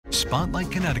Spotlight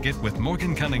Connecticut with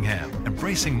Morgan Cunningham,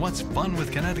 embracing what's fun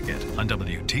with Connecticut on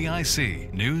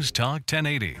WTIC News Talk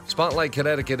 1080. Spotlight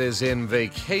Connecticut is in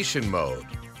vacation mode.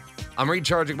 I'm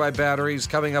recharging my batteries,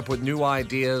 coming up with new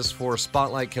ideas for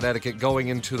Spotlight Connecticut going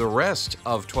into the rest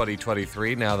of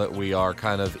 2023 now that we are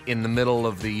kind of in the middle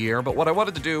of the year. But what I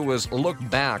wanted to do was look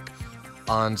back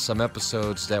on some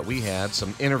episodes that we had,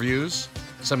 some interviews,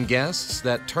 some guests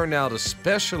that turned out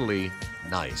especially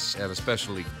nice and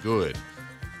especially good.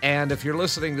 And if you're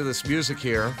listening to this music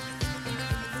here,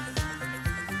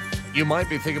 you might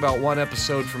be thinking about one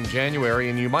episode from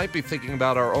January, and you might be thinking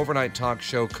about our overnight talk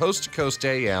show, Coast to Coast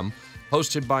AM,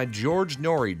 hosted by George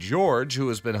Noory. George, who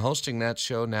has been hosting that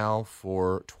show now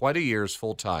for 20 years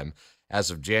full-time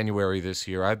as of January this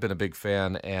year. I've been a big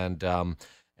fan, and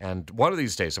one of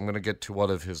these days I'm going to get to one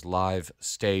of his live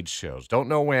stage shows. Don't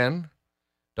know when,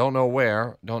 don't know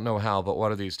where, don't know how, but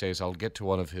one of these days I'll get to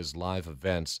one of his live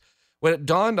events. When it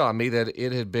dawned on me that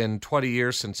it had been 20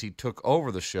 years since he took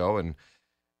over the show, and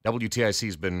WTIC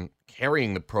has been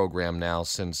carrying the program now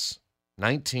since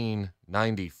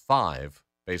 1995,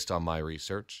 based on my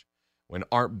research. When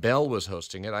Art Bell was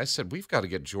hosting it, I said, we've got to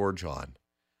get George on.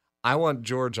 I want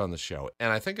George on the show.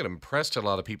 And I think it impressed a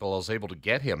lot of people I was able to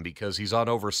get him because he's on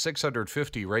over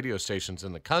 650 radio stations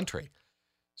in the country.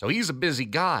 So he's a busy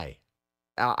guy.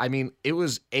 I mean, it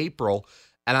was April,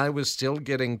 and I was still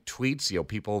getting tweets,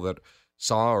 people that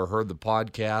saw or heard the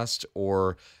podcast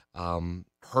or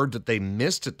heard that they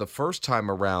missed it the first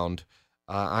time around.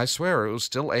 I swear, it was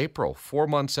still April, 4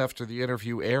 months after the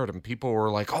interview aired, and people were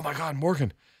like, oh my God,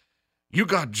 Morgan, you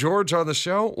got George on the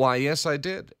show? Why, yes, I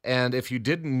did. And if you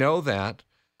didn't know that,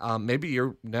 maybe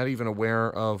you're not even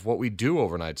aware of what we do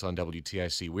overnights on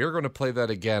WTIC. We're going to play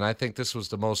that again. I think this was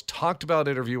the most talked about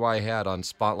interview I had on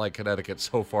Spotlight Connecticut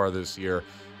so far this year.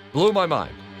 Blew my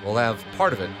mind. We'll have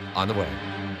part of it on the way.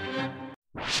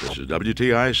 This is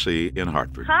WTIC in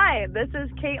Hartford. Hi, this is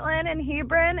Caitlin in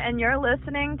Hebron, and you're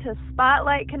listening to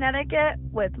Spotlight Connecticut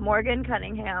with Morgan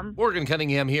Cunningham. Morgan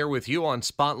Cunningham here with you on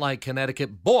Spotlight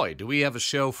Connecticut. Boy, do we have a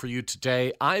show for you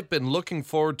today. I've been looking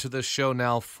forward to this show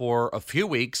now for a few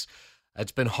weeks.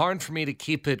 It's been hard for me to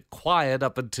keep it quiet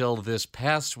up until this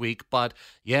past week, but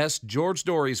yes, George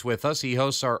Noory's with us. He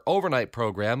hosts our overnight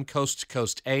program, Coast to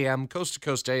Coast AM. Coast to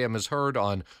Coast AM is heard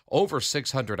on over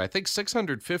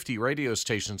 650 radio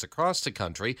stations across the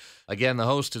country. Again, the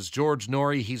host is George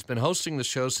Noory. He's been hosting the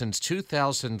show since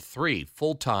 2003,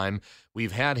 full-time.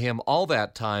 We've had him all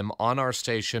that time on our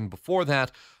station. Before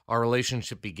that, our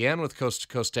relationship began with Coast to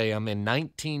Coast AM in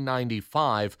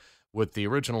 1995, with the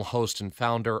original host and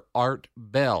founder, Art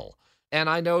Bell. And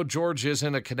I know George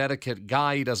isn't a Connecticut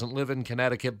guy. He doesn't live in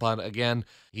Connecticut, but again,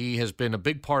 he has been a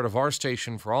big part of our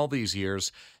station for all these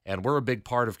years, and we're a big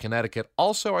part of Connecticut.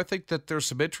 Also, I think that there's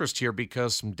some interest here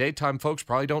because some daytime folks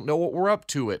probably don't know what we're up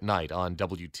to at night on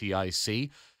WTIC.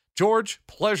 George,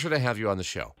 pleasure to have you on the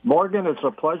show. Morgan, it's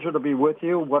a pleasure to be with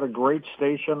you. What a great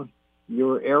station.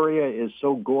 Your area is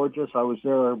so gorgeous. I was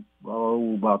there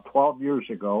about 12 years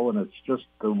ago, and it's just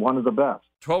one of the best.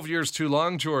 12 years too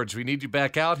long, George. We need you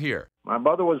back out here. My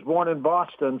mother was born in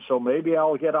Boston, so maybe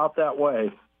I'll get out that way.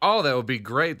 Oh, that would be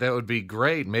great. That would be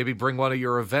great. Maybe bring one of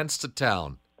your events to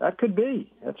town. That could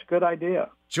be. That's a good idea.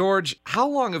 George, how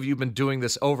long have you been doing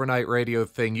this overnight radio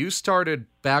thing? You started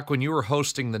back when you were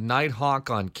hosting the Nighthawk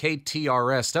on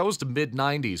KTRS. That was the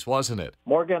mid-'90s, wasn't it?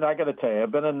 Morgan, I got to tell you,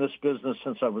 I've been in this business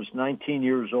since I was 19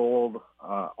 years old,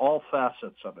 all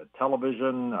facets of it.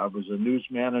 Television, I was a news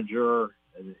manager,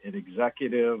 an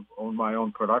executive, owned my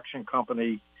own production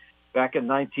company. Back in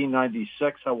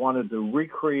 1996, I wanted to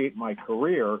recreate my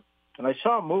career, and I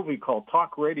saw a movie called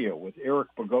Talk Radio with Eric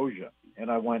Bogosian. And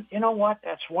I went, you know what?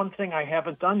 That's one thing I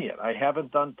haven't done yet. I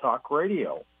haven't done talk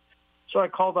radio. So I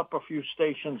called up a few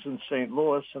stations in St.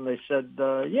 Louis, and they said,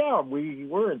 yeah, we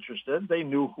were interested. They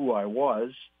knew who I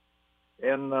was.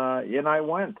 And I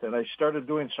went, and I started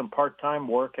doing some part-time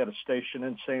work at a station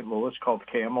in St. Louis called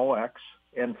KMOX.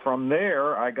 And from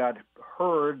there, I got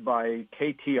heard by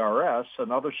KTRS,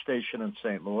 another station in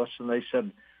St. Louis, and they said,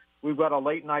 we've got a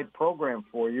late-night program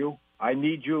for you. I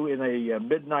need you in a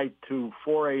midnight to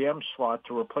 4 a.m. slot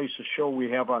to replace a show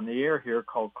we have on the air here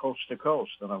called Coast to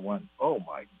Coast. And I went, oh,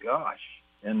 my gosh.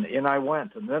 And in I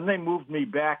went. And then they moved me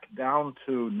back down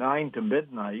to 9 to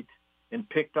midnight and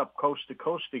picked up Coast to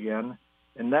Coast again.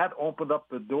 And that opened up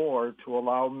the door to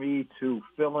allow me to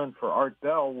fill in for Art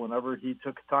Bell whenever he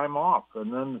took time off.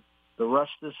 And then the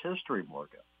rest is history,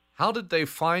 Morgan. How did they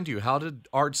find you? How did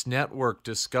Arts Network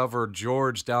discover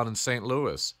George down in St.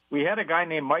 Louis? We had a guy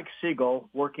named Mike Siegel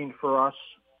working for us.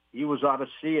 He was out of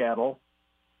Seattle,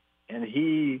 and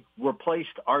he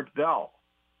replaced Art Bell.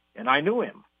 And I knew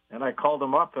him. And I called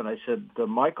him up and I said,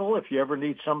 Michael, if you ever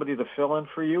need somebody to fill in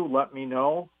for you, let me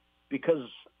know. Because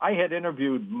I had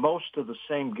interviewed most of the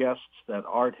same guests that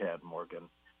Art had, Morgan.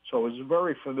 So I was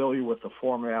very familiar with the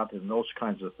format and those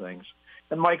kinds of things.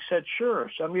 And Mike said, sure,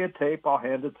 send me a tape. I'll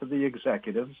hand it to the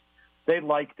executives. They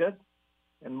liked it.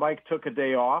 And Mike took a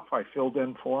day off. I filled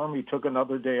in for him. He took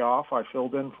another day off. I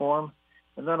filled in for him.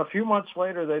 And then a few months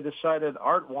later, they decided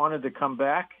Art wanted to come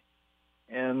back.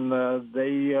 And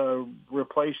they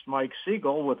replaced Mike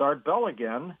Siegel with Art Bell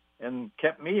again and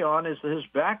kept me on as his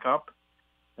backup.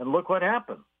 And look what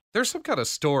happened. There's some kind of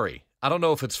story. I don't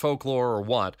know if it's folklore or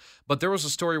what, but there was a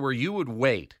story where you would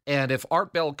wait, and if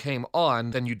Art Bell came on,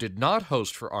 then you did not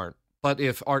host for Art. But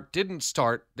if Art didn't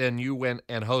start, then you went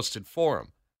and hosted for him.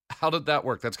 How did that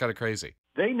work? That's kind of crazy.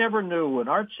 They never knew. When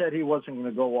Art said he wasn't going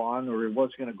to go on or he was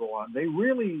going to go on, they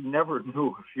really never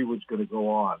knew if he was going to go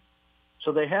on.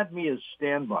 So they had me as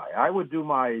standby. I would do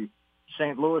my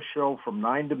St. Louis show from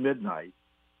 9 to midnight,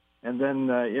 and then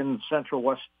in Central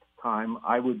West time,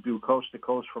 I would do Coast to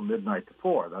Coast from midnight to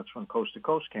 4. That's when Coast to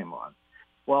Coast came on.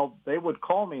 Well, they would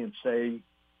call me and say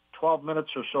 12 minutes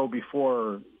or so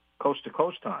before Coast to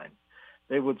Coast time,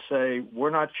 they would say,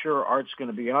 we're not sure Art's going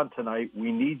to be on tonight.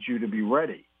 We need you to be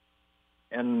ready.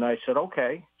 And I said,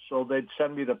 okay. So they'd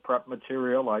send me the prep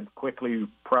material. I'd quickly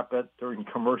prep it during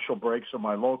commercial breaks of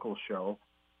my local show.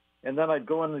 And then I'd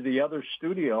go into the other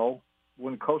studio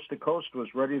when Coast to Coast was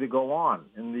ready to go on.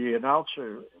 And the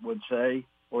announcer would say,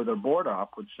 or the board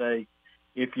op would say,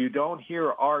 if you don't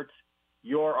hear Art,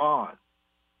 you're on.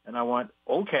 And I went,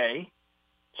 okay.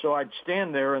 So I'd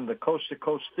stand there and the Coast to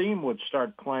Coast theme would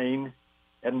start playing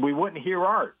and we wouldn't hear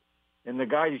Art. And the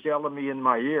guys yelling me in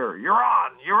my ear, you're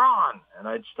on, you're on. And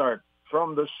I'd start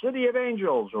from the City of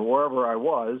Angels or wherever I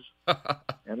was,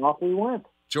 and off we went.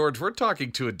 George, we're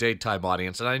talking to a daytime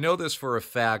audience, and I know this for a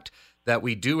fact that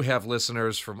we do have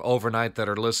listeners from overnight that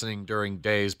are listening during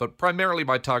days, but primarily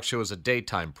my talk show is a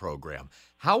daytime program.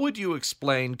 How would you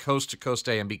explain Coast to Coast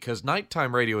AM? Because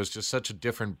nighttime radio is just such a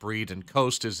different breed, and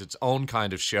Coast is its own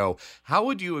kind of show. How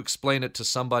would you explain it to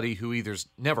somebody who either's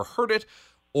never heard it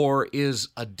or is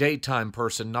a daytime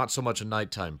person, not so much a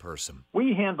nighttime person?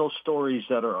 We handle stories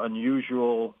that are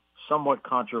unusual, somewhat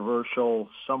controversial,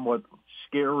 somewhat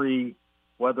scary,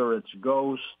 whether it's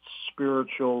ghosts,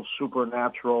 spiritual,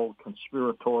 supernatural,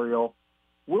 conspiratorial.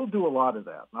 We'll do a lot of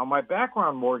that. Now, my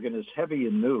background, Morgan, is heavy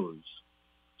in news.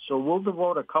 So we'll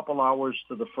devote a couple hours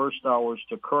to the first hours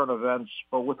to current events,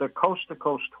 but with a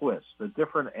coast-to-coast twist, a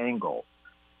different angle.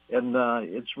 And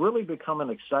it's really become an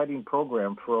exciting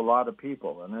program for a lot of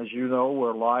people. And as you know,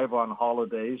 we're live on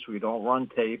holidays. We don't run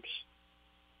tapes.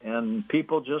 And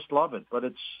people just love it. But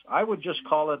I would just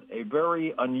call it a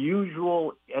very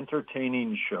unusual,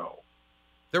 entertaining show.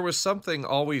 There was something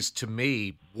always to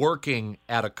me working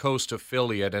at a Coast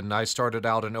affiliate, and I started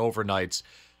out in overnights.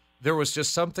 There was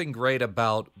just something great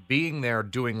about being there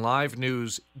doing live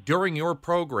news during your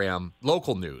program,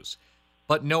 local news.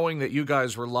 But knowing that you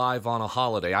guys were live on a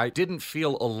holiday, I didn't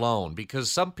feel alone,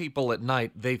 because some people at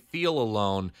night, they feel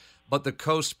alone, but the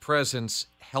Coast presence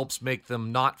helps make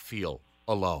them not feel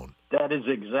alone. That is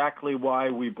exactly why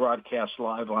we broadcast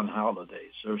live on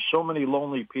holidays. There's so many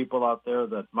lonely people out there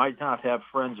that might not have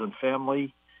friends and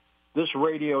family. This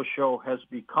radio show has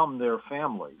become their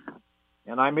family.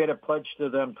 And I made a pledge to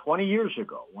them 20 years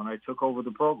ago when I took over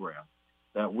the program,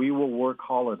 that we will work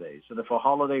holidays. And if a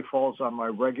holiday falls on my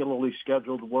regularly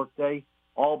scheduled workday,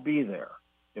 I'll be there.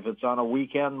 If it's on a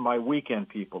weekend, my weekend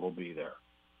people will be there.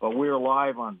 But we're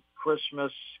live on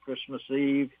Christmas, Christmas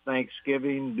Eve,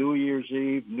 Thanksgiving, New Year's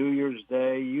Eve, New Year's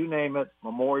Day, you name it,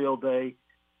 Memorial Day,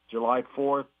 July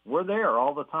 4th. We're there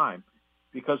all the time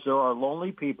because there are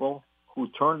lonely people who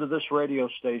turn to this radio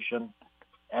station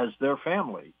as their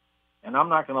family. And I'm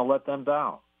not going to let them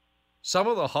down. Some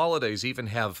of the holidays even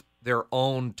have their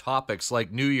own topics,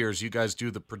 like New Year's. You guys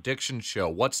do the prediction show.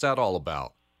 What's that all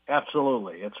about?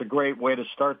 Absolutely. It's a great way to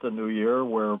start the new year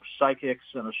where psychics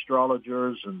and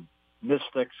astrologers and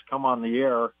mystics come on the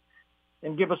air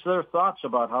and give us their thoughts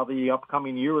about how the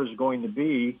upcoming year is going to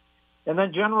be. And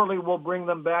then generally we'll bring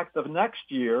them back the next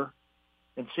year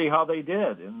and see how they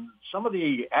did. And some of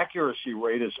the accuracy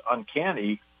rate is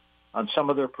uncanny on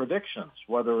some of their predictions,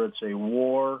 whether it's a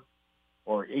war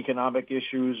or economic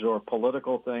issues or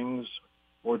political things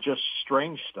or just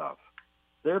strange stuff.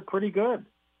 They're pretty good.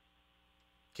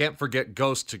 Can't forget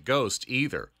Ghost to Ghost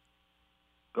either.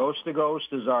 Ghost to Ghost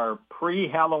is our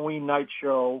pre-Halloween night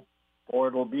show, or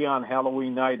it'll be on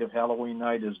Halloween night if Halloween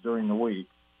night is during the week,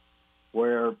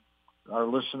 where our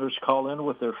listeners call in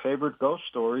with their favorite ghost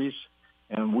stories,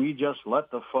 and we just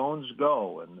let the phones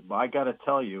go. And I got to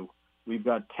tell you, we've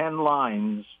got 10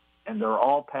 lines and they're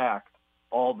all packed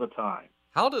all the time.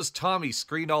 How does Tommy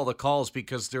screen all the calls?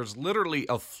 Because there's literally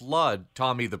a flood,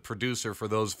 Tommy, the producer, for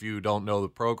those of you who don't know the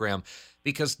program,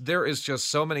 because there is just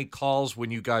so many calls when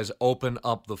you guys open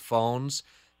up the phones,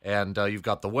 and you've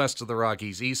got the west of the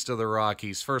Rockies, east of the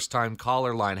Rockies, first-time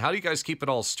caller line. How do you guys keep it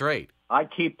all straight? I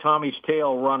keep Tommy's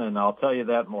tail running, I'll tell you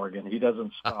that, Morgan. He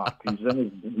doesn't stop. He's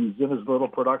in his little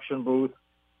production booth.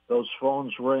 Those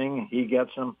phones ring, he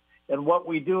gets them. And what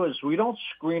we do is we don't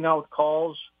screen out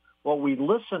calls. What we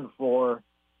listen for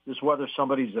is whether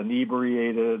somebody's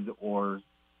inebriated or,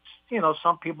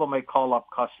 some people may call up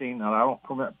cussing, and I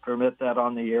don't permit that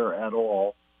on the air at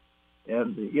all.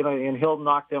 And, and he'll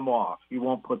knock them off. He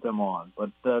won't put them on.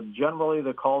 But generally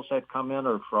the calls that come in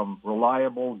are from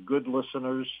reliable, good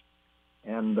listeners.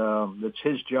 And it's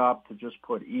his job to just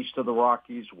put east of the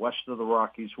Rockies, west of the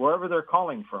Rockies, wherever they're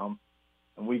calling from,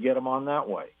 and we get them on that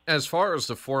way. As far as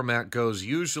the format goes,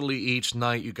 usually each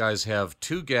night you guys have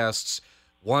two guests,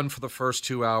 one for the first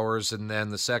 2 hours and then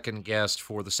the second guest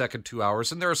for the second 2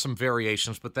 hours. And there are some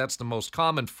variations, but that's the most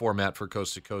common format for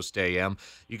Coast to Coast AM.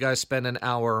 You guys spend an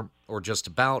hour or just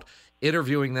about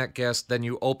interviewing that guest, then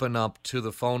you open up to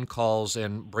the phone calls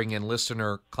and bring in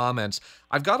listener comments.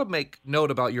 I've got to make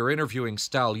note about your interviewing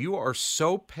style. You are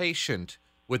so patient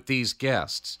with these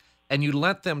guests, and you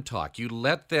let them talk. You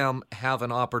let them have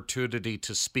an opportunity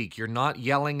to speak. You're not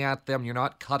yelling at them. You're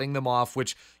not cutting them off,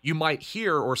 which you might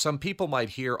hear, or some people might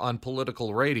hear, on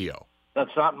political radio. That's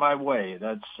not my way.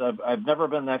 I've never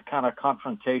been that kind of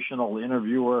confrontational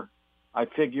interviewer. I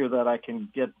figure that I can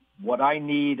get what I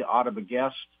need out of a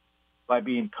guest by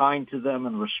being kind to them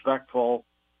and respectful.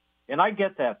 And I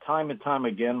get that time and time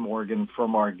again, Morgan,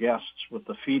 from our guests with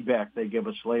the feedback they give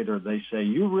us later. They say,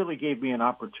 you really gave me an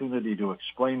opportunity to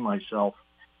explain myself.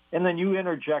 And then you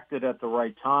interjected at the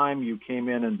right time. You came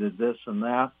in and did this and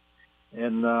that.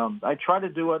 And I try to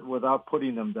do it without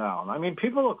putting them down. I mean,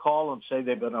 people will call and say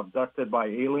they've been abducted by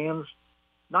aliens.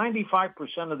 95%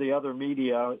 of the other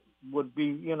media would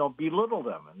belittle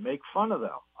them and make fun of them.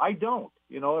 I don't.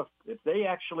 If they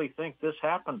actually think this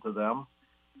happened to them,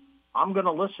 I'm going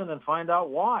to listen and find out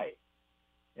why.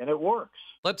 And it works.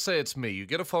 Let's say it's me. You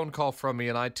get a phone call from me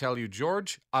and I tell you,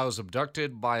 George, I was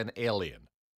abducted by an alien.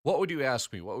 What would you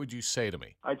ask me? What would you say to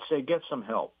me? I'd say, get some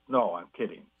help. No, I'm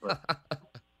kidding. But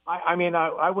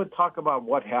I would talk about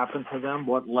what happened to them,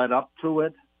 what led up to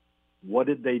it. What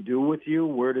did they do with you?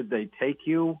 Where did they take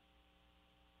you?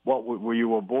 Were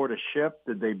you aboard a ship?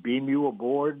 Did they beam you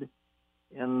aboard?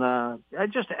 And I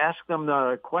just ask them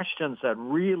the questions that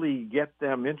really get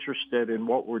them interested in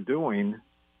what we're doing.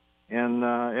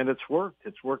 And it's worked.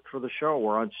 It's worked for the show.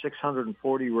 We're on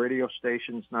 640 radio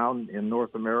stations now in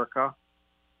North America.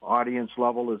 Audience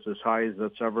level is as high as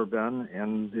it's ever been,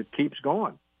 and it keeps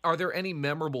going. Are there any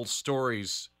memorable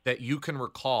stories that you can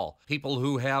recall? People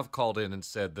who have called in and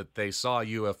said that they saw a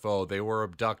UFO, they were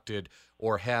abducted,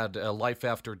 or had a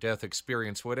life-after-death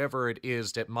experience, whatever it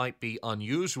is that might be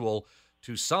unusual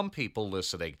to some people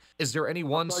listening. Is there any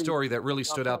one story that really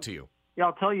stood out to you? Yeah,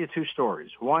 I'll tell you two stories.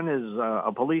 One is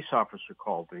a police officer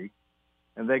called me,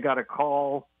 and they got a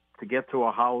call to get to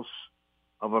a house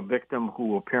of a victim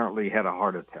who apparently had a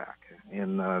heart attack.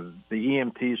 And the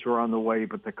EMTs were on the way,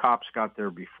 but the cops got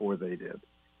there before they did.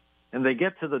 And they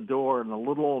get to the door, and the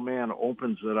little old man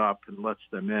opens it up and lets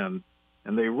them in.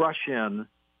 And they rush in,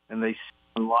 and they see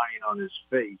him lying on his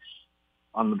face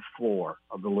on the floor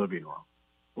of the living room.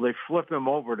 Well, they flip him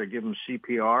over to give him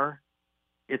CPR.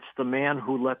 It's the man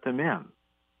who let them in,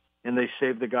 and they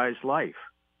saved the guy's life.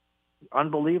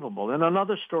 Unbelievable. And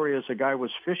another story is a guy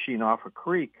was fishing off a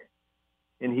creek,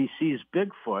 and he sees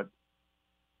Bigfoot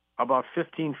about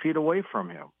 15 feet away from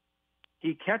him.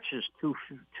 He catches two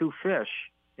fish,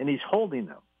 and he's holding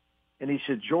them. And he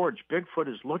said, George, Bigfoot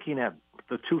is looking at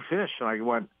the two fish. And I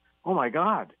went, oh, my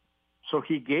God. So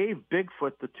he gave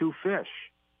Bigfoot the two fish.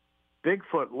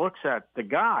 Bigfoot looks at the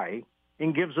guy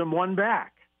and gives him one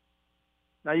back.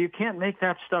 Now, you can't make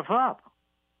that stuff up.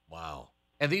 Wow.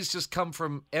 And these just come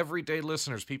from everyday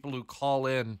listeners, people who call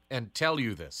in and tell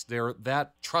you this. They're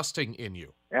that trusting in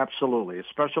you. Absolutely,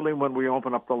 especially when we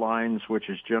open up the lines, which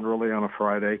is generally on a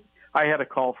Friday. I had a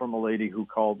call from a lady who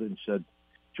called and said,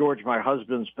 George, my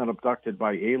husband's been abducted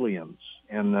by aliens,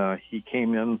 and he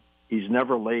came in. He's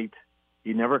never late.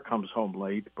 He never comes home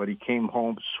late, but he came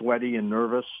home sweaty and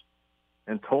nervous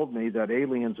and told me that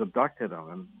aliens abducted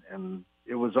him. And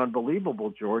it was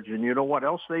unbelievable, George. And you know what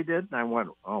else they did? And I went,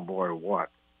 oh, boy, what?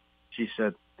 She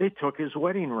said, they took his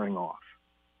wedding ring off.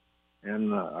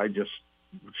 And I just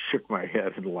shook my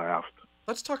head and laughed.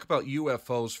 Let's talk about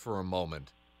UFOs for a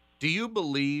moment. Do you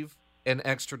believe in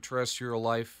extraterrestrial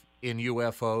life, in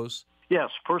UFOs? Yes,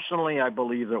 personally, I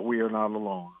believe that we are not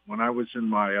alone. When I was in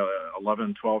my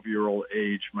 11, 12-year-old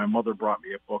age, my mother brought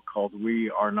me a book called We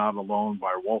Are Not Alone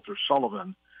by Walter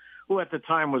Sullivan, who at the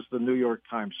time was the New York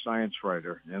Times science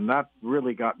writer. And that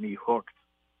really got me hooked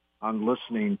on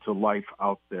listening to life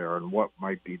out there and what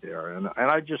might be there. And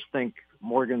I just think,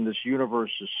 Morgan, this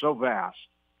universe is so vast.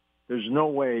 There's no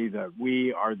way that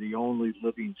we are the only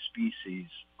living species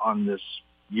on this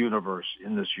universe,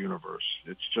 in this universe.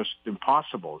 It's just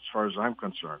impossible as far as I'm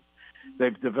concerned.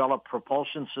 They've developed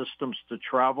propulsion systems to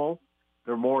travel.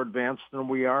 They're more advanced than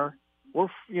we are.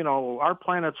 Our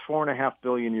planet's 4.5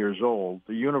 billion years old.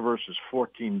 The universe is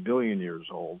 14 billion years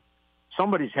old.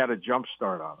 Somebody's had a jump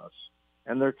start on us,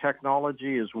 and their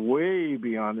technology is way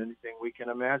beyond anything we can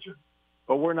imagine.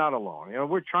 But we're not alone.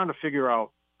 We're trying to figure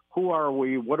out, who are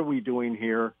we? What are we doing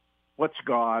here? What's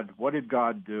God? What did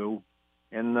God do?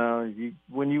 And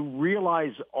when you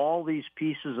realize all these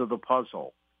pieces of the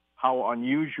puzzle, how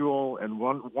unusual and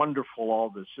wonderful all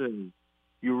this is,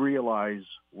 you realize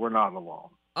we're not alone.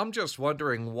 I'm just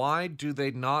wondering, why do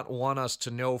they not want us to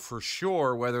know for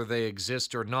sure whether they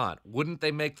exist or not? Wouldn't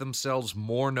they make themselves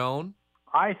more known?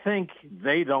 I think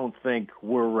they don't think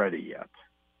we're ready yet,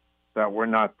 that we're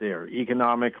not there.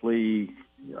 Economically,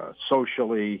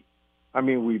 socially,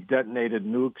 we've detonated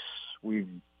nukes.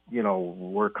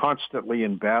 We're constantly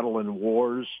in battle and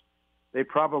wars. They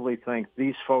probably think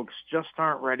these folks just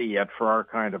aren't ready yet for our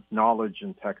kind of knowledge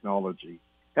and technology.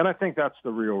 And I think that's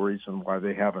the real reason why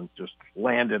they haven't just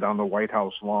landed on the White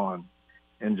House lawn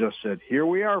and just said, here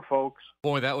we are, folks.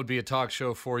 Boy, that would be a talk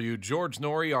show for you. George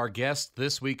Noory, our guest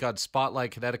this week on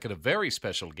Spotlight Connecticut, a very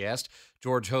special guest.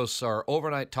 George hosts our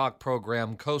overnight talk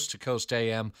program, Coast to Coast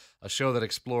AM, a show that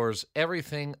explores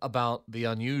everything about the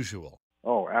unusual.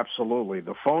 Oh, absolutely.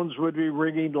 The phones would be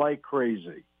ringing like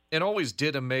crazy. It always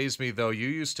did amaze me, though. You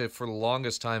used to, for the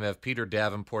longest time, have Peter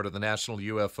Davenport of the National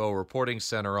UFO Reporting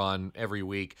Center on every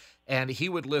week, and he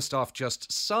would list off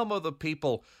just some of the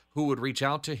people who would reach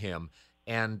out to him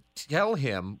and tell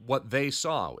him what they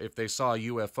saw, if they saw a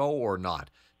UFO or not.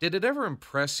 Did it ever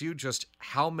impress you just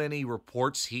how many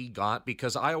reports he got?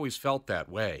 Because I always felt that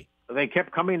way. They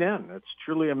kept coming in. It's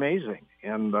truly amazing.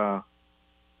 And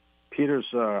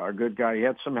Peter's a good guy. He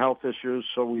had some health issues,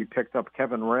 so we picked up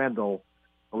Kevin Randall,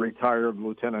 a retired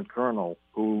lieutenant colonel,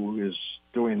 who is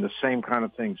doing the same kind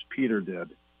of things Peter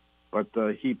did. But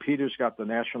Peter's got the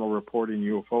National Reporting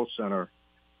UFO Center,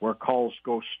 where calls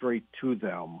go straight to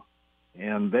them.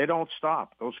 And they don't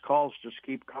stop. Those calls just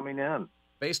keep coming in.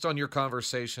 Based on your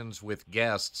conversations with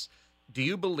guests, do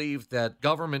you believe that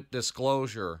government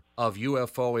disclosure of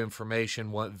UFO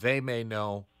information, what they may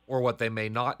know or what they may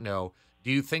not know,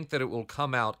 do you think that it will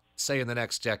come out, say, in the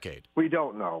next decade? We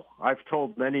don't know. I've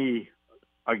told many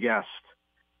a guest,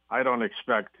 I don't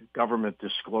expect government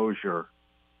disclosure.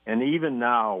 And even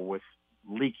now, with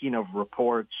leaking of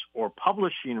reports or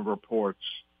publishing reports,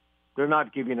 they're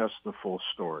not giving us the full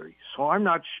story. So I'm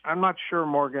not sure,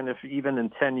 Morgan, if even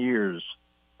in 10 years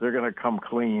they're going to come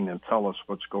clean and tell us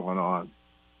what's going on.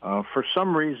 For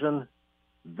some reason,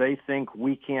 they think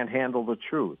we can't handle the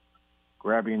truth,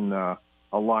 grabbing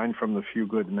a line from the Few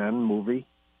Good Men movie.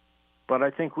 But I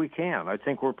think we can. I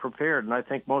think we're prepared. And I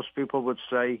think most people would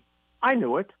say, I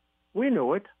knew it. We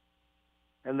knew it.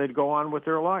 And they'd go on with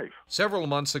their life. Several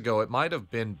months ago, it might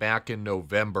have been back in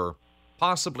November,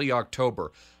 possibly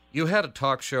October, you had a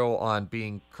talk show on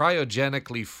being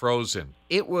cryogenically frozen.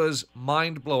 It was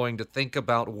mind-blowing to think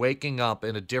about waking up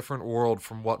in a different world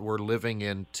from what we're living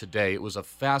in today. It was a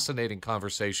fascinating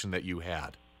conversation that you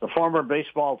had. The former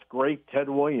baseball great Ted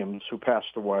Williams, who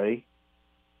passed away,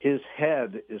 his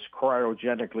head is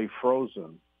cryogenically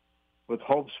frozen with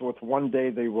hopes with one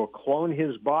day they will clone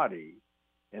his body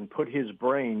and put his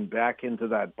brain back into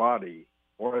that body,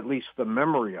 or at least the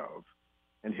memory of,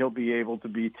 and he'll be able to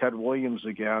be Ted Williams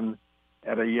again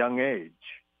at a young age.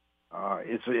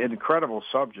 It's an incredible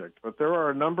subject, but there are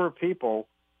a number of people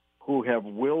who have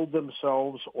willed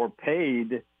themselves or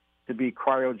paid to be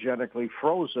cryogenically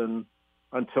frozen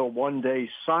until one day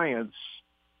science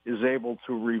is able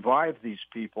to revive these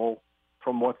people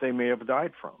from what they may have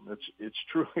died from. It's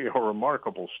truly a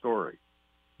remarkable story.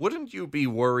 Wouldn't you be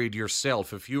worried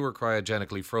yourself if you were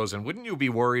cryogenically frozen? Wouldn't you be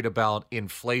worried about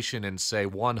inflation in, say,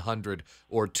 100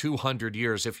 or 200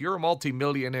 years? If you're a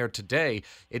multimillionaire today,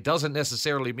 it doesn't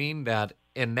necessarily mean that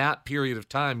in that period of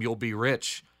time you'll be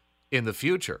rich in the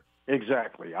future.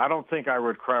 Exactly. I don't think I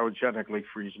would cryogenically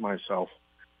freeze myself.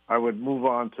 I would move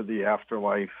on to the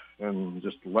afterlife and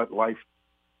just let life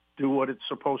do what it's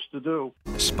supposed to do.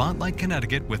 Spotlight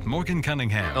Connecticut with Morgan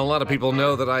Cunningham. A lot of people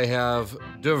know that I have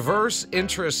diverse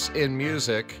interests in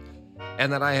music,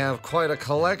 and that I have quite a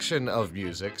collection of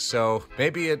music, so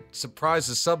maybe it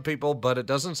surprises some people, but it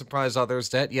doesn't surprise others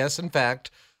that, yes, in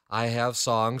fact, I have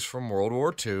songs from World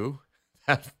War II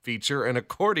that feature an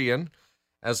accordion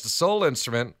as the sole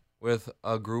instrument with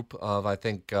a group of, I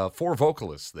think, 4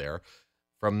 vocalists there.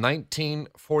 From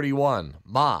 1941,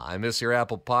 Ma, I Miss Your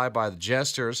Apple Pie by the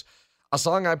Jesters, a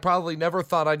song I probably never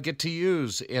thought I'd get to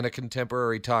use in a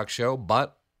contemporary talk show,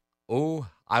 but, oh,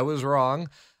 I was wrong.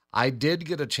 I did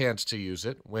get a chance to use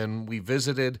it when we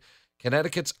visited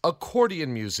Connecticut's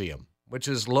Accordion Museum, which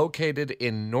is located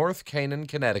in North Canaan,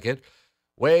 Connecticut,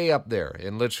 way up there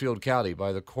in Litchfield County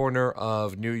by the corner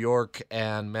of New York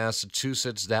and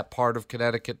Massachusetts, that part of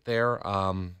Connecticut there,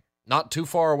 not too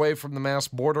far away from the Mass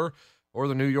border or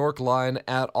the New York line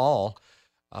at all.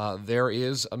 There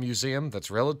is a museum that's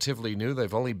relatively new.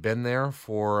 They've only been there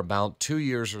for about 2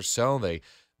 years or so. They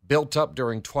built up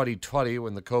during 2020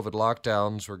 when the COVID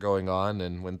lockdowns were going on,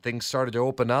 and when things started to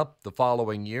open up the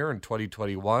following year in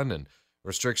 2021 and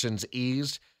restrictions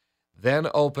eased, then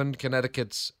opened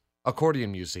Connecticut's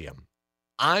Accordion Museum.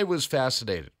 I was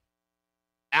fascinated,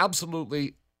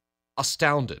 absolutely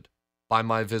astounded by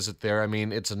my visit there. I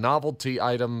mean, it's a novelty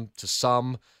item to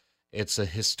some. It's a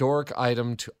historic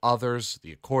item to others,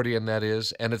 the accordion that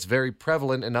is, and it's very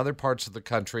prevalent in other parts of the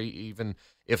country, even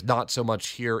if not so much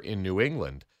here in New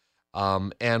England.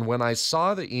 And when I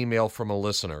saw the email from a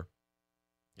listener,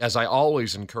 as I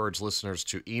always encourage listeners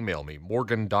to email me,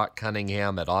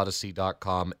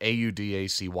 morgan.cunningham@odyssey.com,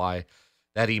 AUDACY,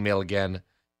 that email again,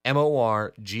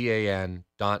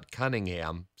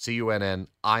 morgan.cunningham, CUNNINGHAM,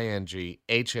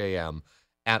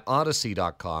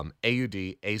 @odyssey.com,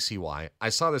 AUDACY. I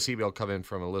saw this email come in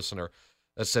from a listener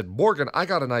that said, Morgan, I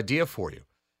got an idea for you.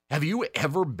 Have you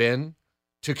ever been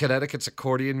to Connecticut's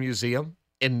Accordion Museum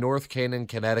in North Canaan,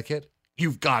 Connecticut?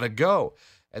 You've got to go.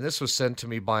 And this was sent to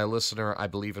me by a listener, I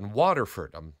believe, in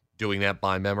Waterford. I'm doing that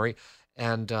by memory.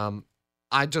 And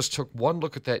I just took one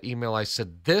look at that email. I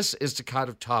said, this is the kind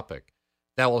of topic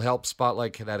that will help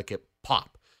Spotlight Connecticut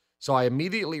pop. So I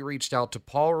immediately reached out to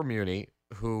Paul Ramunni,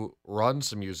 who runs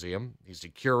the museum. He's the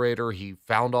curator. He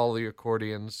found all the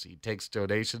accordions. He takes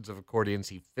donations of accordions.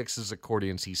 He fixes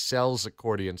accordions. He sells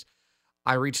accordions.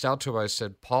 I reached out to him. I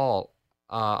said, Paul,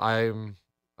 I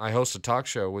host a talk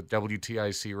show with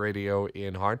WTIC Radio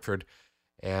in Hartford,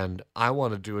 and I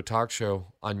want to do a talk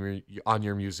show on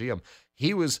your museum.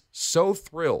 He was so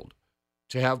thrilled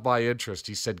to have my interest.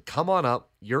 He said, come on up.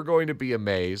 You're going to be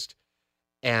amazed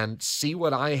and see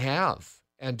what I have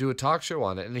and do a talk show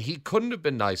on it. And he couldn't have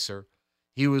been nicer.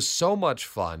 He was so much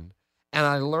fun. And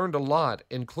I learned a lot,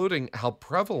 including how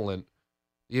prevalent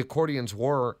the accordions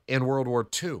were in World War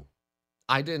II.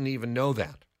 I didn't even know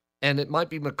that. And it might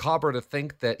be macabre to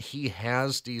think that he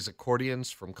has these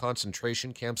accordions from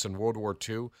concentration camps in World War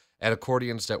II and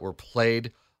accordions that were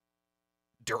played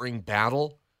during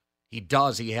battle. He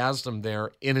does. He has them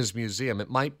there in his museum. It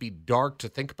might be dark to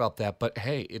think about that, but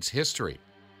hey, it's history.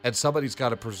 And somebody's got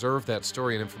to preserve that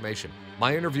story and information.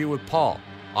 My interview with Paul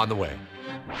on the way.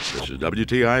 This is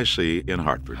WTIC in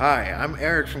Hartford. Hi, I'm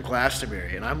Eric from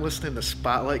Glastonbury, and I'm listening to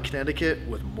Spotlight Connecticut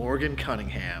with Morgan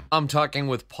Cunningham. I'm talking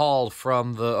with Paul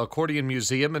from the Accordion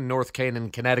Museum in North Canaan,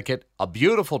 Connecticut. A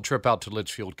beautiful trip out to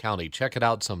Litchfield County. Check it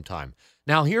out sometime.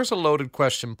 Now, here's a loaded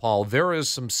question, Paul. There is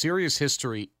some serious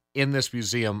history in this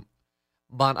museum,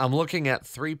 but I'm looking at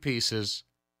 3 pieces.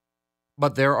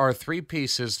 But there are 3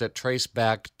 pieces that trace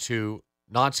back to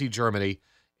Nazi Germany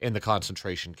in the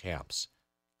concentration camps.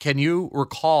 Can you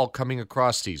recall coming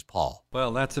across these, Paul?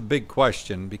 Well, that's a big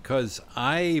question because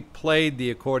I played the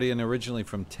accordion originally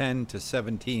from 10 to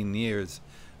 17 years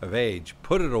of age,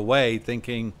 put it away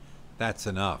thinking that's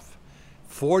enough.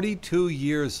 42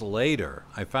 years later,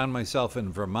 I found myself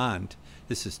in Vermont,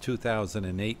 this is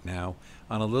 2008 now,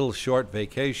 on a little short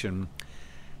vacation,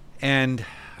 and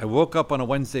I woke up on a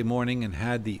Wednesday morning and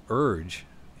had the urge,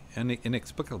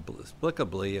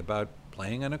 inexplicably, about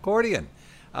playing an accordion.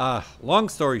 Long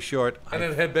story short... And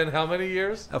it had been how many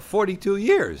years? 42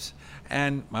 years.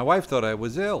 And my wife thought I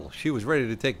was ill. She was ready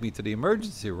to take me to the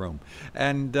emergency room.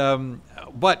 And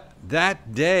but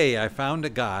that day I found a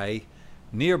guy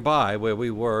nearby where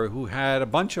we were who had a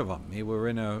bunch of them. We were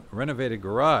in a renovated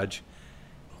garage.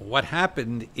 What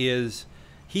happened is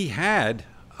he had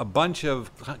a bunch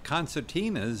of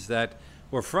concertinas that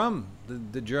were from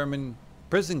the German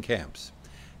prison camps.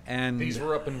 And these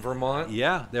were up in Vermont?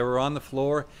 Yeah, they were on the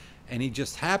floor, and he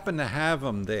just happened to have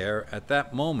them there at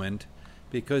that moment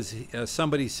because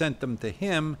somebody sent them to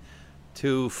him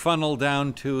to funnel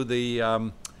down to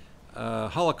the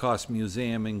Holocaust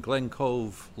Museum in Glen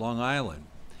Cove, Long Island.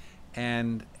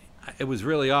 And it was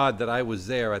really odd that I was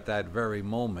there at that very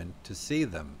moment to see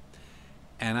them.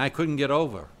 And I couldn't get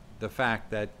over the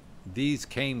fact that these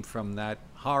came from that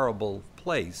horrible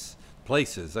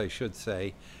places, I should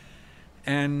say.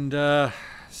 And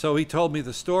so he told me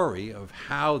the story of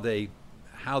how they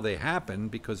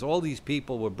happened, because all these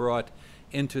people were brought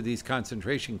into these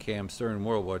concentration camps during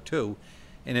World War II,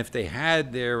 and if they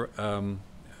had their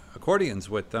accordions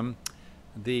with them,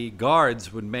 the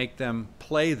guards would make them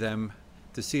play them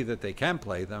to see that they can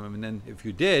play them. And then if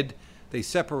you did, they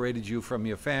separated you from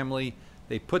your family.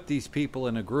 They put these people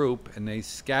in a group and they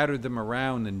scattered them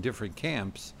around in different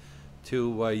camps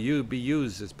to be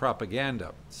used as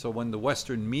propaganda. So when the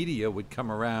Western media would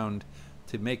come around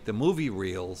to make the movie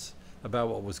reels about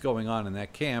what was going on in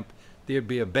that camp, there'd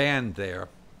be a band there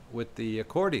with the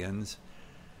accordions,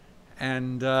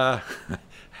 and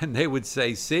and they would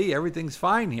say, "See, everything's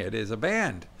fine here. There's a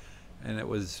band," and it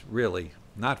was really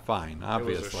not fine.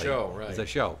 Obviously, it was a show, right? It was a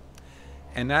show,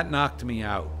 and that knocked me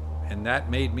out, and that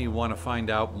made me want to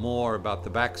find out more about the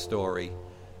backstory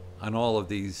on all of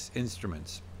these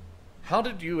instruments. How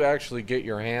did you actually get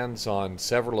your hands on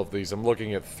several of these? I'm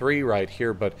looking at 3 right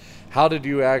here, but how did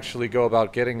you actually go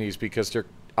about getting these? Because there,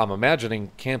 I'm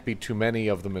imagining, can't be too many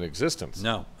of them in existence.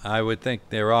 No, I would think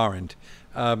there aren't.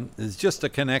 There's just a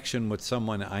connection with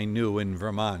someone I knew in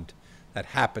Vermont that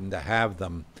happened to have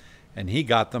them, and he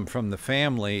got them from the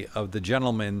family of the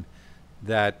gentleman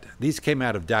that, these came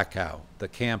out of Dachau, the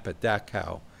camp at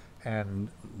Dachau, and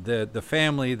the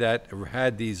family that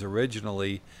had these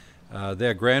originally,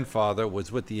 their grandfather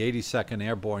was with the 82nd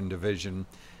Airborne Division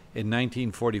in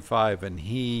 1945, and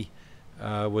he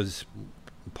was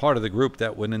part of the group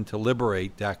that went in to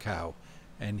liberate Dachau.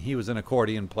 And he was an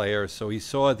accordion player, so he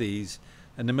saw these,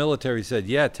 and the military said,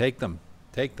 "Yeah, take them.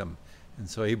 And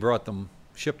so he brought them,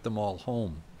 shipped them all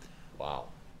home. Wow.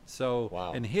 So,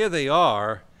 wow. And here they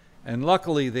are, and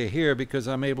luckily they're here because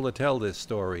I'm able to tell this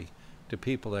story to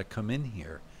people that come in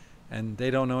here, and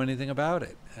they don't know anything about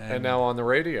it. And now on the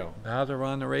radio. Now they're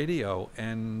on the radio,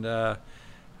 and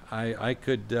I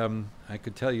could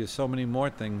tell you so many more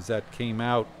things that came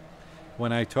out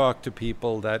when I talked to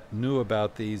people that knew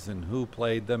about these and who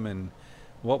played them and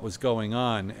what was going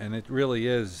on. And it really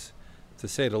is, to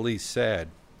say the least, sad.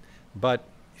 But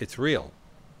it's real.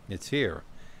 It's here.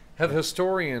 Have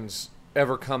historians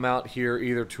ever come out here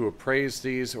either to appraise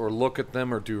these or look at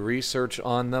them or do research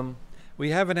on them? We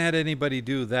haven't had anybody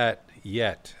do that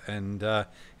yet. And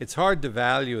it's hard to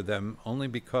value them only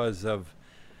because of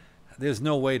there's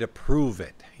no way to prove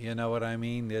it. You know what I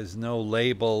mean? There's no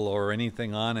label or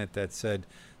anything on it that said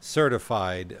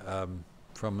certified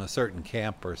from a certain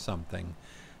camp or something.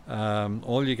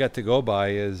 All you got to go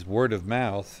by is word of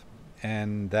mouth,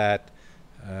 and that,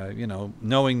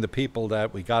 knowing the people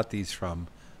that we got these from,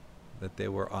 that they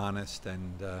were honest.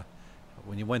 And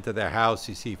when you went to their house,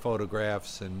 you see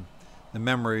photographs and the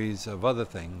memories of other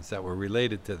things that were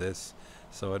related to this,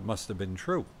 so it must have been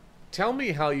true. Tell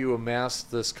me how you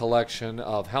amassed this collection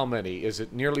of how many? Is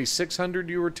it nearly 600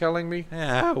 you were telling me?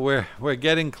 Yeah, we're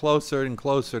getting closer and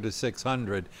closer to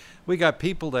 600. We got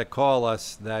people that call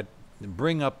us that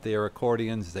bring up their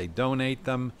accordions, they donate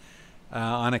them.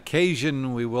 On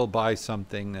occasion, we will buy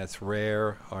something that's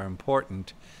rare or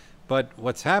important. But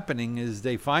what's happening is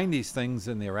they find these things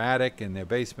in their attic, in their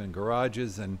basement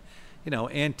garages, and,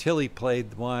 Aunt Tilly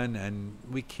played one, and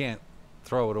we can't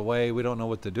throw it away. We don't know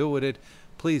what to do with it.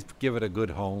 Please give it a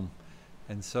good home.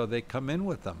 And so they come in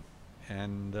with them,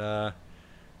 and they're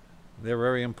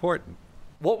very important.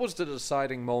 What was the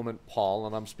deciding moment, Paul,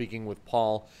 and I'm speaking with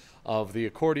Paul, of the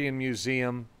Accordion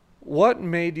Museum? What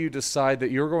made you decide that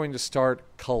you're going to start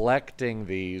collecting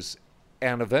these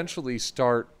and eventually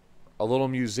start a little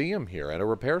museum here and a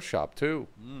repair shop too?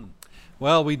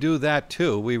 Well, we do that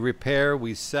too. We repair,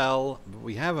 we sell,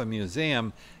 we have a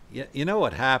museum. You know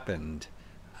what happened?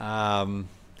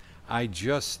 I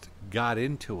just got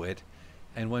into it,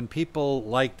 and when people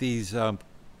like these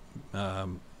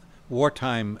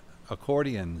wartime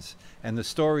accordions and the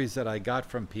stories that I got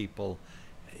from people,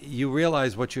 you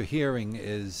realize what you're hearing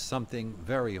is something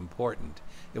very important.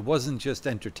 It wasn't just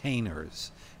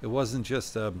entertainers. It wasn't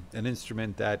just an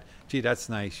instrument that, gee, that's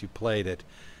nice, you played it.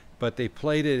 But they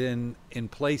played it in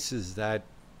places that,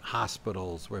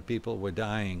 hospitals where people were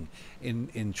dying,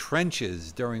 in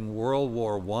trenches during World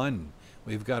War I.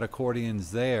 We've got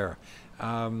accordions there.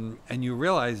 And you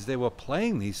realize they were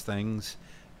playing these things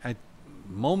at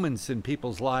moments in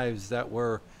people's lives that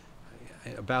were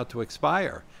about to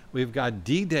expire. We've got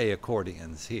D-Day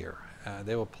accordions here.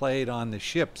 They were played on the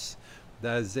ships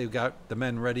as they got the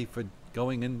men ready for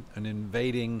going in and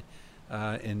invading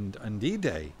on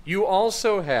D-Day. You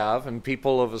also have, and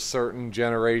people of a certain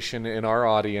generation in our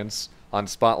audience on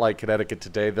Spotlight Connecticut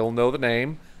today, they'll know the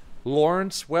name,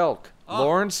 Lawrence Welk. Oh.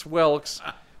 Lawrence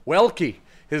Welke,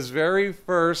 his very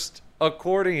first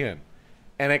accordion.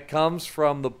 And it comes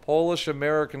from the Polish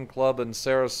American Club in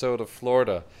Sarasota,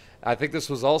 Florida. I think this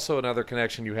was also another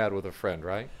connection you had with a friend,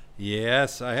 right?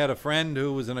 Yes, I had a friend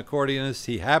who was an accordionist.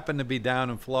 He happened to be down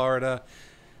in Florida.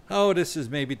 Oh, this is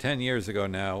maybe 10 years ago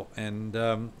now. And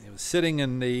he was sitting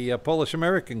in the Polish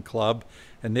American Club,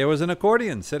 and there was an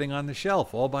accordion sitting on the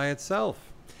shelf all by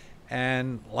itself.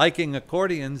 And liking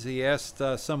accordions, he asked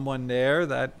someone there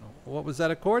what was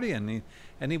that accordion?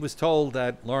 And he was told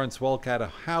that Lawrence Welk had a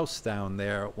house down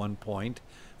there at one point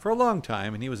for a long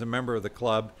time, and he was a member of the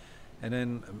club. And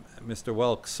then Mr.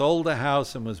 Welk sold the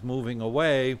house and was moving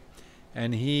away,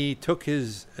 and he took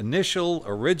his initial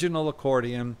original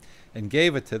accordion and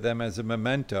gave it to them as a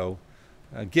memento,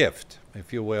 a gift,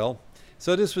 if you will.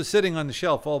 So this was sitting on the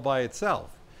shelf all by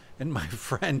itself. And my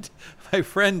friend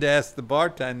asked the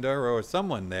bartender or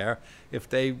someone there if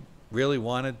they really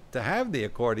wanted to have the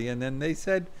accordion, and they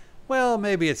said, well,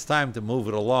 maybe it's time to move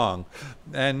it along.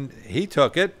 And he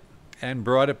took it and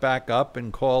brought it back up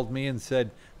and called me and said,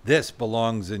 this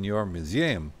belongs in your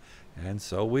museum. And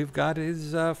so we've got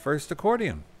his first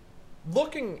accordion.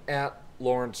 Looking at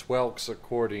Lawrence Welk's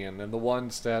accordion and the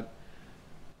ones that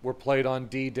were played on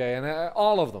D-Day, and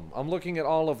all of them, I'm looking at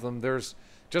all of them. There's,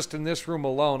 just in this room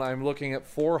alone, I'm looking at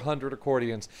 400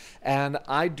 accordions, and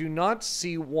I do not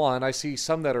see one. I see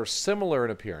some that are similar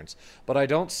in appearance, but I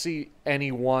don't see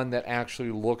any one that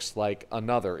actually looks like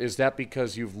another. Is that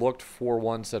because you've looked for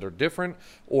ones that are different,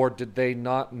 or did they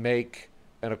not make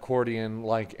an accordion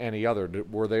like any other?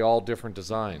 Were they all different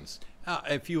designs?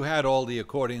 If you had all the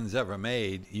accordions ever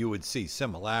made, you would see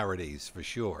similarities for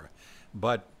sure.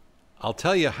 But I'll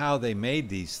tell you how they made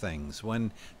these things.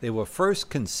 When they were first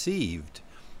conceived,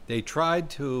 they tried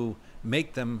to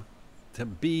make them to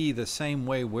be the same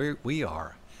way we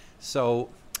are. So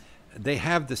they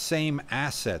have the same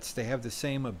assets. They have the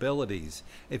same abilities.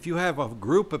 If you have a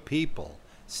group of people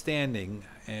standing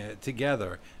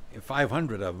together,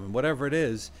 500 of them, whatever it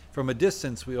is, from a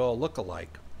distance we all look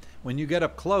alike. When you get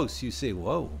up close, you see,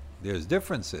 whoa, there's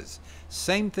differences.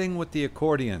 Same thing with the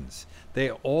accordions.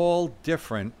 They're all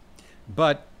different,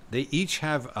 but they each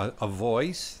have a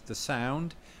voice, the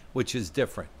sound, which is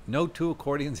different. No two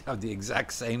accordions have the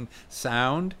exact same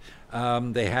sound.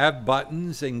 They have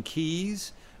buttons and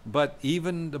keys, but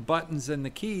even the buttons and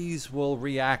the keys will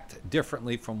react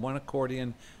differently from one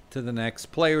accordion to the next.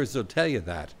 Players will tell you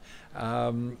that.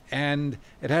 And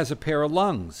it has a pair of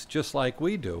lungs, just like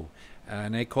we do.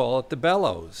 And they call it the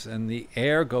bellows. And the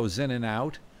air goes in and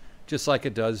out, just like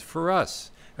it does for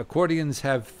us. Accordions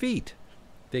have feet.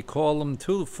 They call them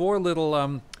four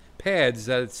little pads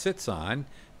that it sits on,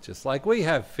 just like we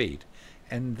have feet.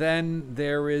 And then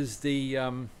there is the,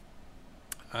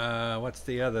 what's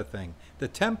the other thing? The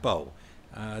tempo.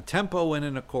 Tempo in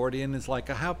an accordion is like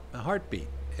a heartbeat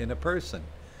in a person.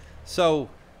 So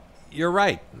you're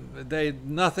right.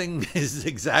 Nothing is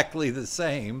exactly the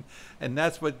same, and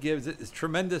that's what gives it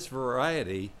tremendous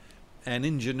variety and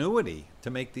ingenuity to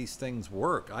make these things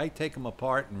work. I take them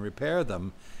apart and repair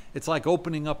them. It's like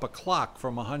opening up a clock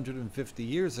from 150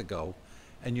 years ago,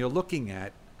 and you're looking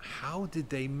at, how did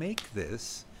they make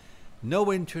this?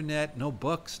 No internet, no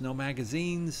books, no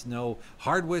magazines, no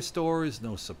hardware stores,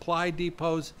 no supply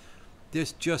depots.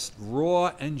 There's just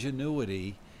raw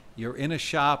ingenuity. You're in a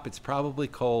shop, it's probably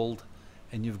cold,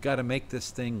 and you've got to make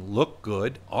this thing look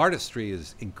good. Artistry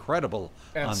is incredible.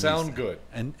 And sound good.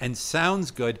 And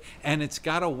sounds good, and it's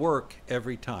got to work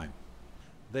every time.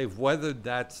 They've weathered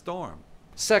that storm.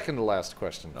 Second to last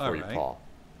question for you, Paul.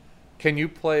 Can you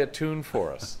play a tune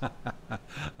for us?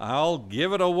 I'll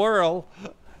give it a whirl.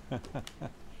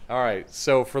 All right,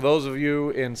 so for those of you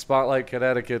in Spotlight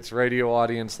Connecticut's radio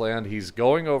audience land, he's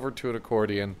going over to an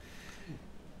accordion.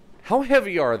 How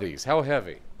heavy are these? How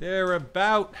heavy? They're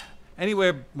about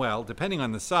anywhere, well, depending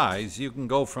on the size, you can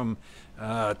go from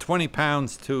 20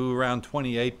 pounds to around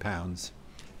 28 pounds.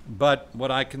 But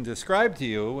what I can describe to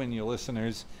you and your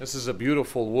listeners... This is a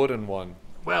beautiful wooden one.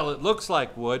 Well, it looks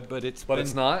like wood, but it's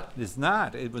not? It's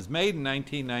not. It was made in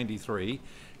 1993,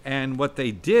 and what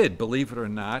they did, believe it or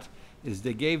not, is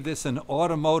they gave this an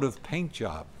automotive paint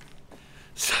job.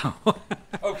 So...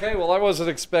 Okay, well, I wasn't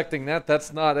expecting that.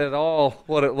 That's not at all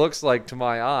what it looks like to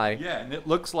my eye. Yeah, and it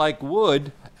looks like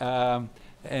wood, and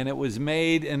it was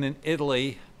made in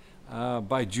Italy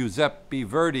by Giuseppe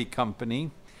Verdi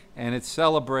Company, and it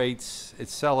celebrates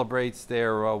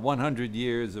their 100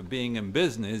 years of being in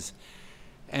business,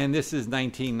 and this is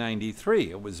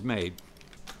 1993 it was made.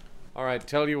 All right,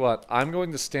 tell you what, I'm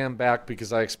going to stand back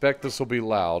because I expect this will be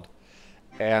loud,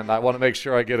 and I want to make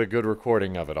sure I get a good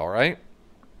recording of it, all right?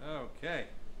 Okay.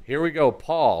 Here we go,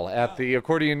 Paul at the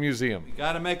Accordion Museum. You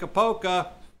got to make a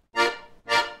polka.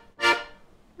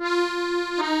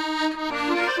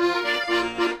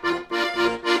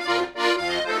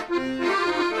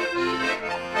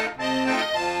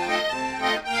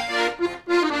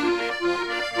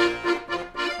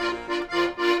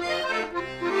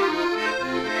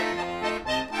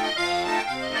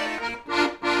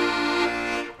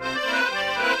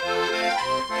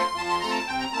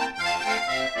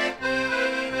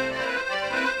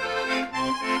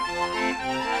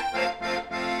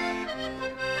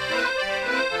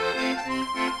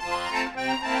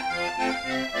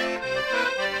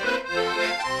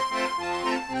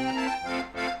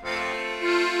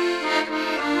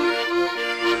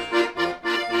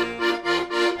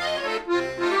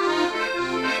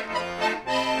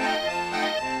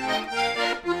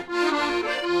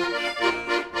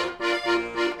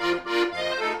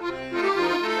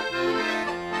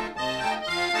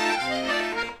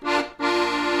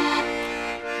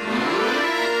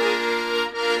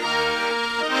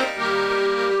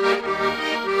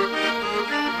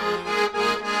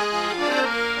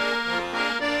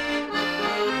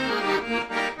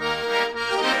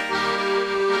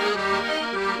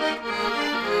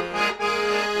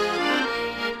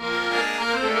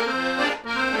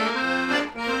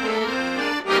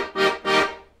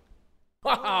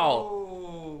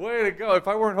 Wow! Way to go. If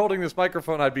I weren't holding this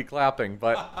microphone, I'd be clapping,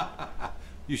 but...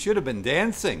 You should have been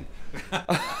dancing.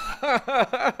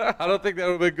 I don't think that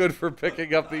would have been good for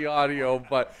picking up the audio,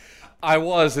 but I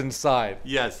was inside.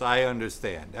 Yes, I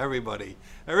understand. Everybody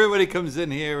comes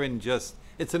in here and just,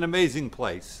 it's an amazing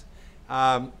place.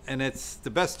 And it's the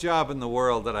best job in the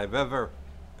world that I've ever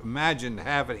imagined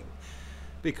having.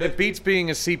 Because It beats being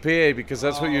a CPA because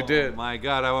that's what you did. Oh, my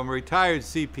God. I'm a retired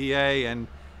CPA, and,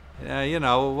 it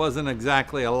wasn't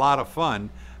exactly a lot of fun.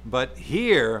 But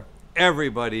here,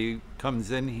 everybody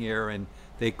comes in here and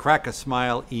they crack a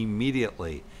smile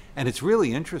immediately. And it's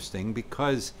really interesting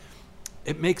because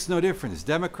it makes no difference.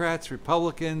 Democrats,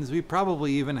 Republicans, we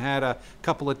probably even had a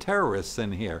couple of terrorists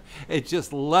in here. It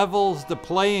just levels the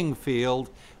playing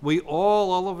field. We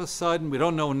all of a sudden, we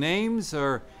don't know names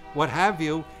or what have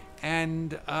you,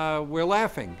 and we're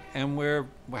laughing and we're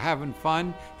having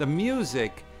fun. The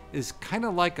music is kind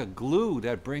of like a glue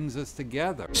that brings us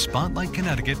together. Spotlight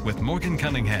Connecticut with Morgan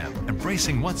Cunningham,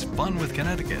 embracing what's fun with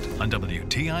Connecticut on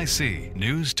WTIC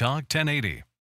News Talk 1080.